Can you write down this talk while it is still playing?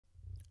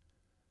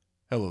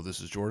Hello,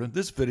 this is Jordan.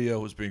 This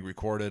video is being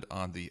recorded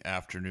on the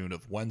afternoon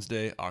of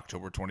Wednesday,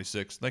 October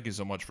 26th. Thank you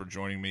so much for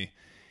joining me.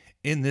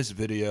 In this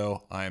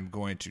video, I'm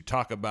going to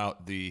talk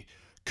about the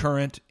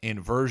current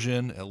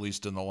inversion, at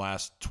least in the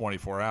last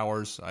 24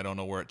 hours. I don't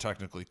know where it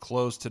technically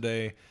closed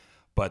today,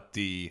 but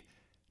the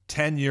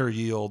 10-year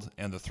yield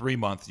and the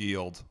 3-month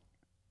yield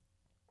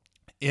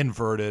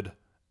inverted,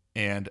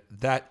 and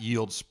that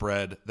yield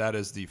spread, that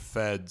is the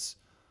Fed's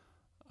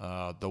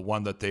the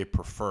one that they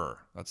prefer.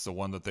 That's the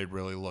one that they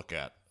really look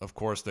at. Of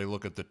course, they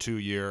look at the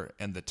 2-year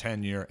and the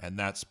 10-year and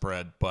that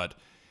spread, but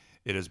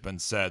it has been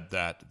said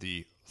that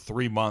the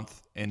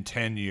 3-month and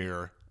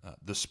 10-year,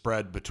 the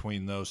spread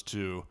between those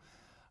two,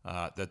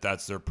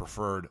 that's their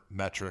preferred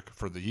metric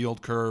for the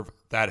yield curve.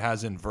 That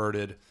has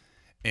inverted.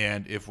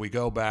 And if we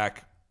go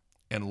back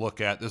and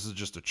look at, this is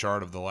just a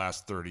chart of the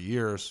last 30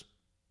 years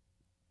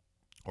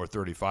or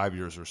 35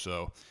 years or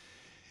so.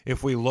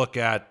 If we look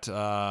at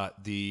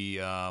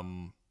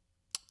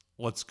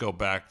let's go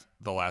back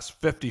the last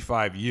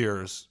 55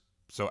 years,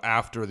 so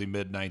after the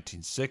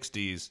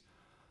mid-1960s,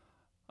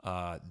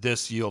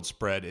 this yield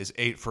spread is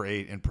 8 for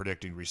 8 in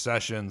predicting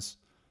recessions.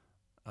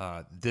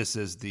 This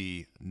is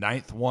the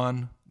 9th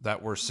one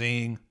that we're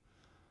seeing.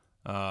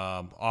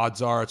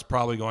 Odds are it's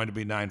probably going to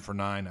be 9 for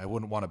 9. I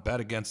wouldn't want to bet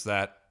against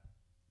that.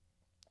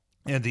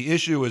 And the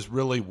issue is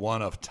really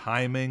one of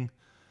timing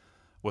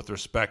with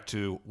respect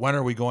to when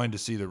are we going to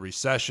see the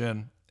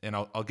recession. And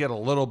I'll get a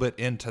little bit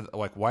into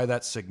like why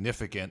that's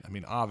significant. I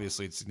mean,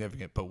 obviously it's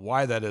significant, but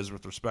why that is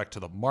with respect to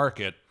the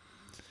market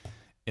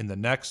in the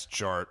next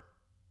chart.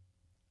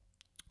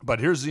 But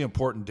here's the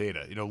important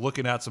data.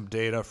 Looking at some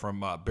data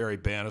from Barry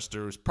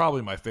Bannister, who's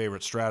probably my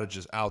favorite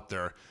strategist out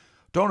there.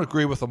 Don't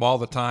agree with him all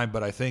the time,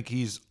 but I think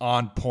he's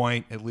on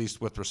point, at least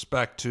with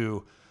respect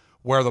to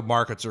where the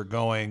markets are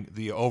going,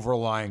 the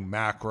overlying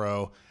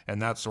macro,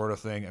 and that sort of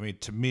thing. I mean,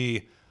 to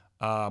me,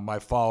 I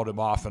followed him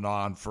off and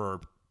on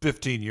for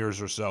 15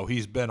 years or so.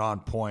 He's been on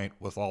point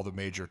with all the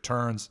major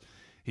turns.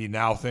 He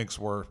now thinks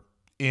we're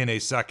in a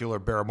secular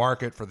bear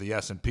market for the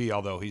S&P,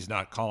 although he's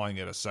not calling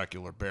it a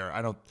secular bear.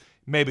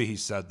 Maybe he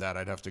said that.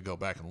 I'd have to go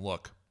back and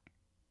look.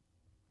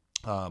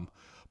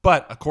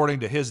 But according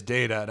to his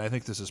data, and I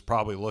think this is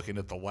probably looking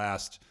at the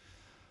last,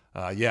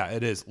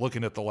 it is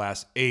looking at the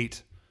last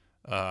 8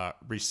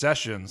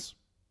 recessions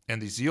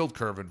and these yield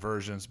curve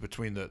inversions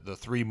between the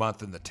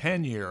 3-month and the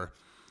 10-year,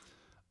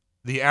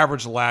 the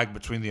average lag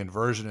between the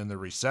inversion and the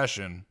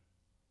recession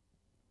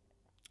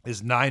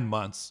is 9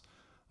 months.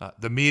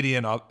 The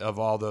median of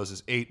all those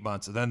is 8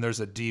 months. And then there's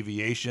a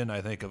deviation,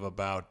 I think, of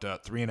about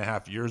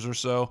 3.5 years or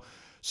so.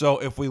 So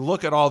if we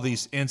look at all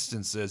these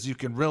instances, you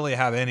can really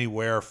have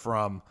anywhere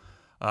from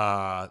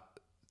the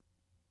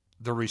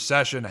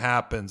recession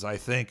happens, I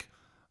think,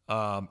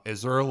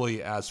 as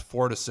early as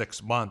 4 to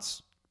 6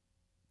 months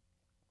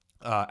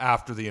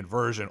after the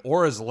inversion,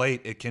 or as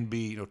late, it can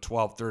be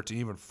 12, 13,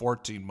 even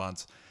 14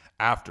 months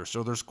after.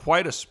 So there's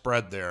quite a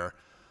spread there.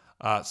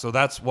 So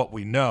that's what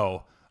we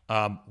know.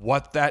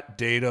 What that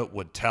data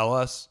would tell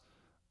us,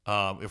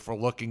 if we're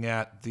looking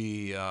at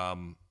the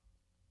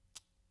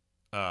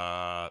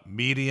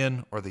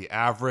median or the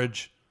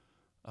average,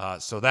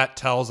 so that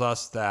tells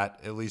us that,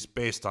 at least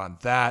based on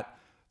that,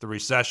 the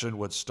recession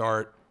would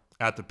start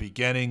at the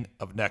beginning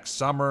of next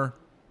summer.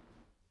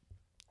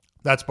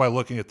 That's by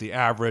looking at the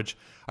average.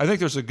 I think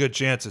there's a good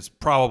chance it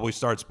probably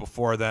starts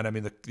before then. I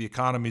mean, the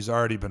economy's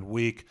already been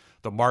weak.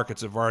 The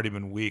markets have already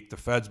been weak. The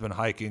Fed's been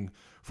hiking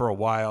for a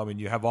while. I mean,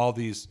 you have all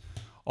these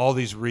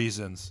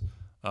reasons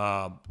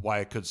why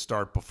it could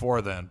start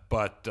before then.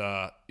 But,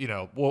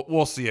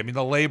 we'll see. I mean,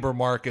 the labor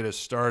market has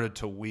started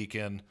to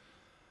weaken.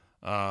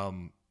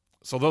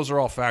 So those are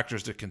all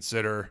factors to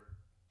consider.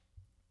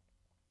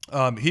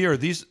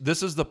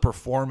 This is the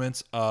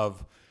performance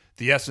of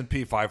the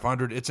S&P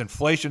 500. It's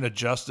inflation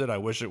adjusted. I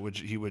wish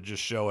he would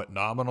just show it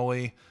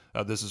nominally.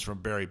 This is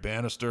from Barry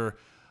Bannister.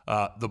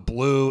 The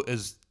blue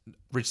is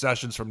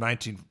recessions from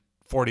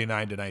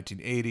 1949 to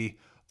 1980.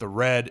 The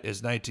red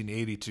is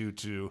 1982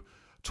 to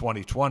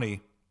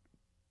 2020.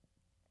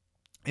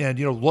 And,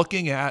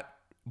 looking at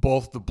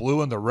both the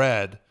blue and the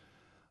red,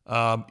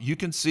 you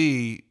can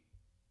see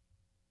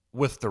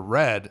with the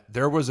red,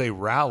 there was a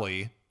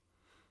rally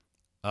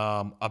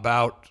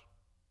about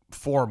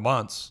 4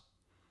 months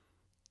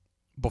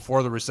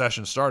before the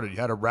recession started. You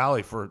had a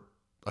rally for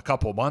a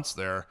couple of months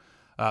there.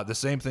 The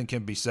same thing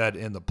can be said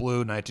in the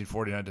blue,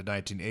 1949 to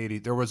 1980.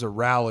 There was a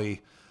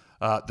rally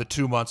the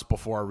 2 months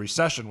before a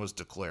recession was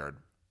declared.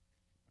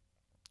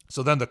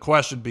 So then the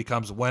question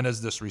becomes, when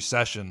is this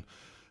recession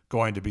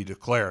going to be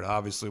declared?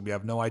 Obviously, we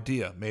have no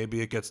idea.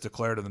 Maybe it gets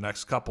declared in the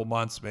next couple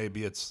months.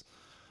 Maybe it's,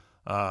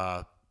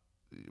 in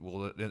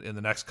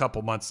the next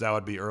couple months, that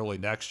would be early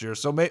next year.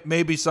 So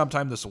maybe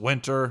sometime this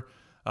winter.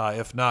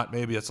 If not,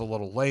 maybe it's a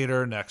little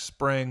later, next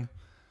spring.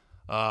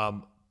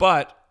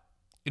 But,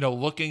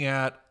 looking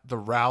at the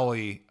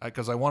rally,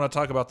 because I want to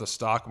talk about the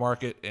stock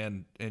market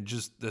and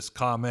just this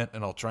comment,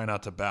 and I'll try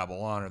not to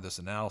babble on, or this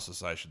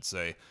analysis, I should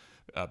say,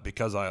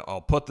 because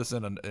I'll put this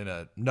in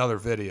another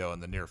video in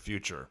the near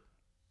future.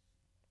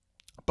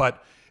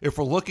 But if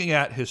we're looking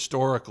at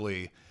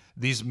historically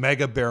these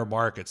mega bear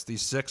markets,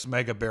 these 6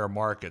 mega bear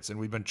markets, and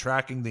we've been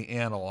tracking the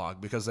analog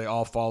because they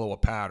all follow a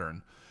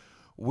pattern,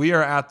 we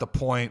are at the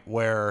point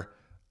where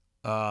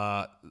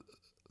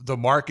the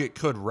market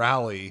could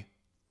rally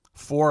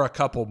for a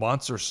couple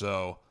months or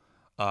so.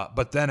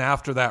 But then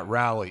after that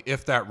rally,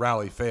 if that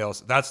rally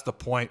fails, that's the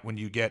point when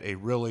you get a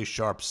really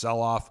sharp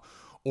sell-off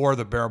or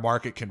the bear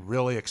market can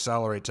really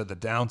accelerate to the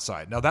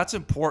downside. Now, that's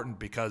important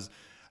because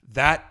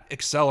that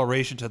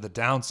acceleration to the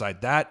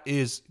downside, that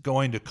is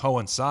going to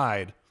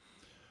coincide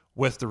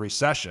with the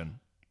recession.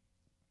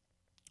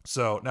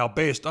 So now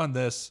based on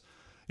this,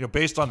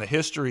 based on the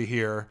history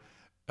here,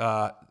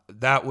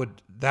 that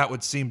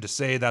would seem to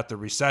say that the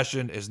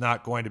recession is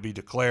not going to be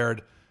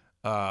declared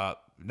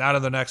not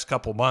in the next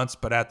couple months,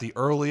 but at the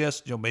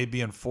earliest,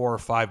 maybe in 4 or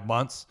 5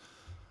 months,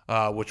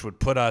 which would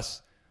put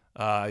us,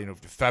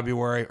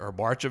 February or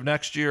March of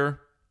next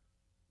year.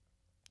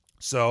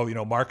 So,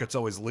 markets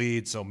always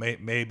lead. So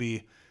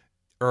maybe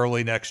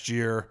early next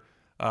year,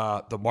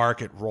 the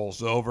market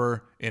rolls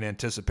over in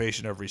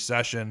anticipation of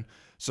recession.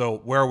 So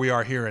where we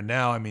are here and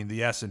now,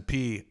 the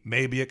S&P,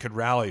 maybe it could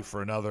rally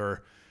for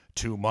another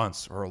 2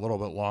 months or a little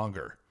bit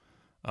longer.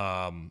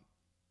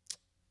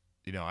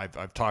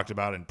 I've talked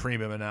about in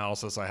premium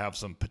analysis, I have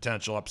some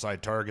potential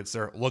upside targets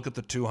there. Look at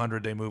the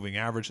 200-day moving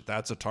average.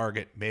 That's a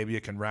target. Maybe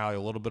it can rally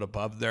a little bit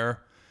above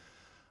there.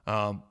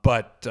 So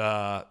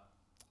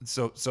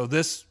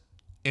this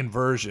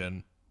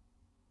inversion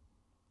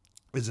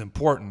is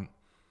important,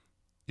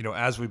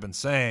 as we've been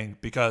saying,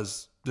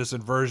 because this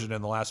inversion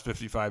in the last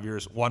 55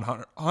 years,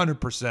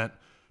 100%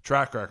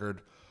 track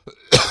record,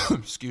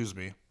 excuse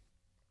me,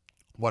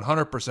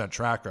 100%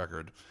 track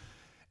record.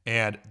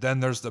 And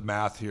then there's the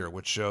math here,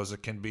 which shows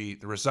the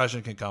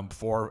recession can come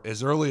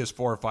as early as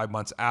 4 or 5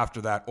 months after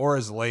that, or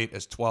as late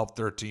as 12,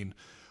 13,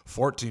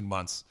 14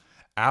 months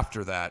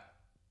after that.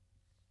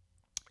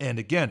 And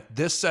again,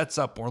 this sets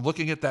up, we're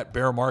looking at that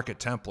bear market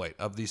template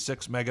of these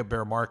 6 mega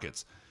bear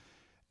markets.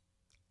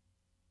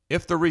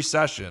 If the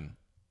recession,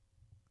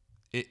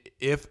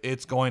 if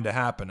it's going to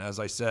happen, as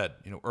I said,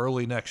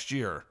 early next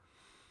year,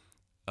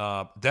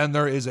 then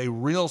there is a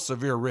real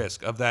severe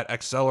risk of that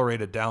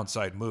accelerated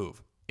downside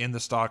move in the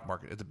stock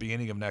market at the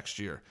beginning of next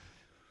year.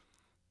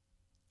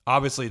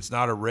 Obviously, it's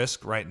not a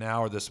risk right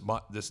now or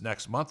this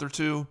next month or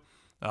two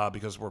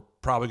because we're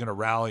probably going to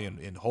rally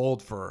and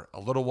hold for a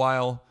little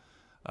while.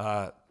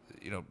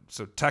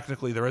 So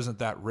technically there isn't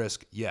that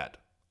risk yet.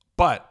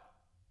 But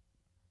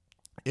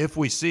if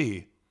we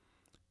see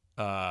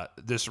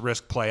this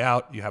risk play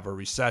out, you have a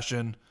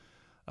recession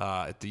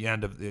at the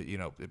end of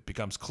it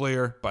becomes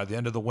clear by the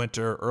end of the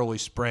winter, early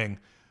spring,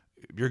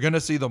 you're going to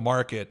see the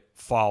market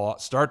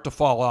start to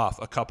fall off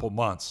a couple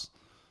months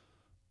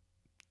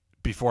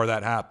before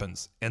that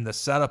happens. And the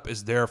setup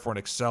is there for an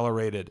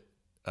accelerated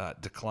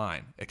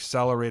decline,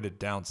 accelerated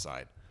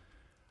downside.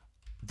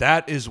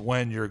 That is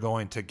when you're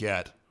going to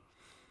get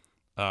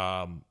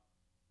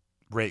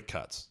rate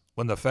cuts,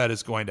 when the Fed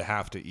is going to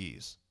have to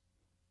ease.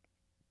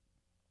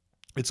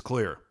 It's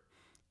clear.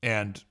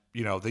 And,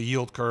 the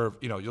yield curve,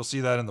 you'll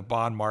see that in the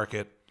bond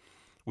market.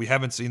 We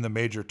haven't seen the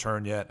major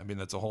turn yet.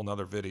 That's a whole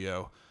nother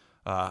video.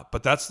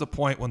 But that's the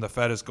point when the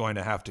Fed is going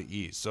to have to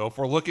ease. So if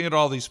we're looking at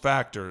all these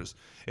factors,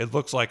 it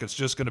looks like it's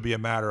just going to be a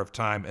matter of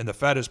time, and the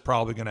Fed is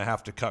probably going to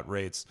have to cut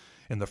rates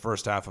in the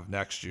first half of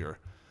next year.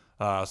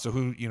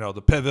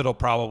 The pivot will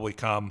probably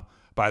come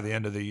by the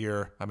end of the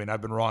year.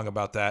 I've been wrong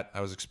about that.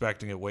 I was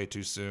expecting it way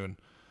too soon.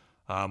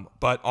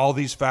 But all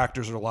these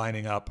factors are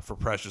lining up for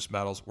precious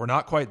metals. We're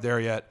not quite there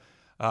yet,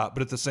 but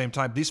at the same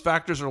time, these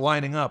factors are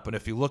lining up. And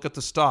if you look at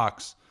the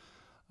stocks,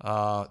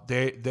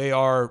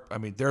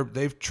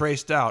 they've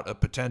traced out a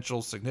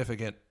potential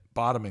significant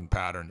bottoming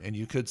pattern, and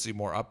you could see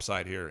more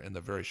upside here in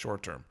the very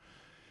short term.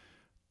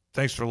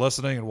 Thanks for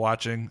listening and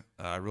watching.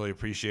 I really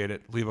appreciate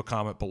it. Leave a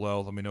comment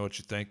below. Let me know what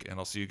you think, and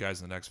I'll see you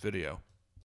guys in the next video.